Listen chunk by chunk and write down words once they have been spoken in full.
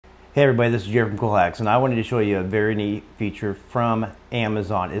Hey everybody, this is Jerry from Cool Hacks, and I wanted to show you a very neat feature from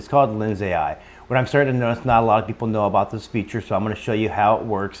Amazon. It's called Lens AI. What I'm starting to notice, not a lot of people know about this feature, so I'm going to show you how it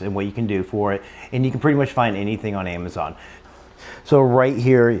works and what you can do for it. And you can pretty much find anything on Amazon. So right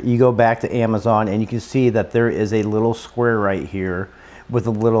here, you go back to Amazon and you can see that there is a little square right here with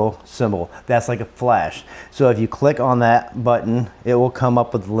a little symbol. That's like a flash. So if you click on that button, it will come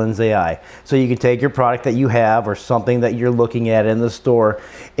up with Lens AI. So you can take your product that you have or something that you're looking at in the store,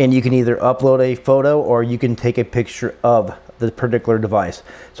 and you can either upload a photo or you can take a picture of the particular device.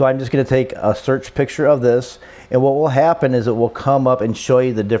 So I'm just gonna take a search picture of this, and what will happen is it will come up and show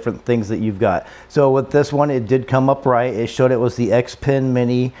you the different things that you've got. So with this one, it did come up right. It showed it was the X Pen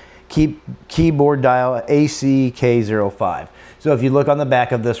Mini keyboard dial ACK05. So if you look on the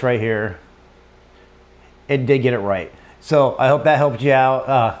back of this right here, it did get it right. So I hope that helped you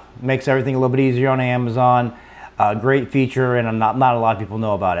out. Makes everything a little bit easier on Amazon. Great feature, and not a lot of people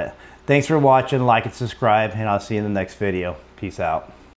know about it. Thanks for watching, like and subscribe, and I'll see you in the next video. Peace out.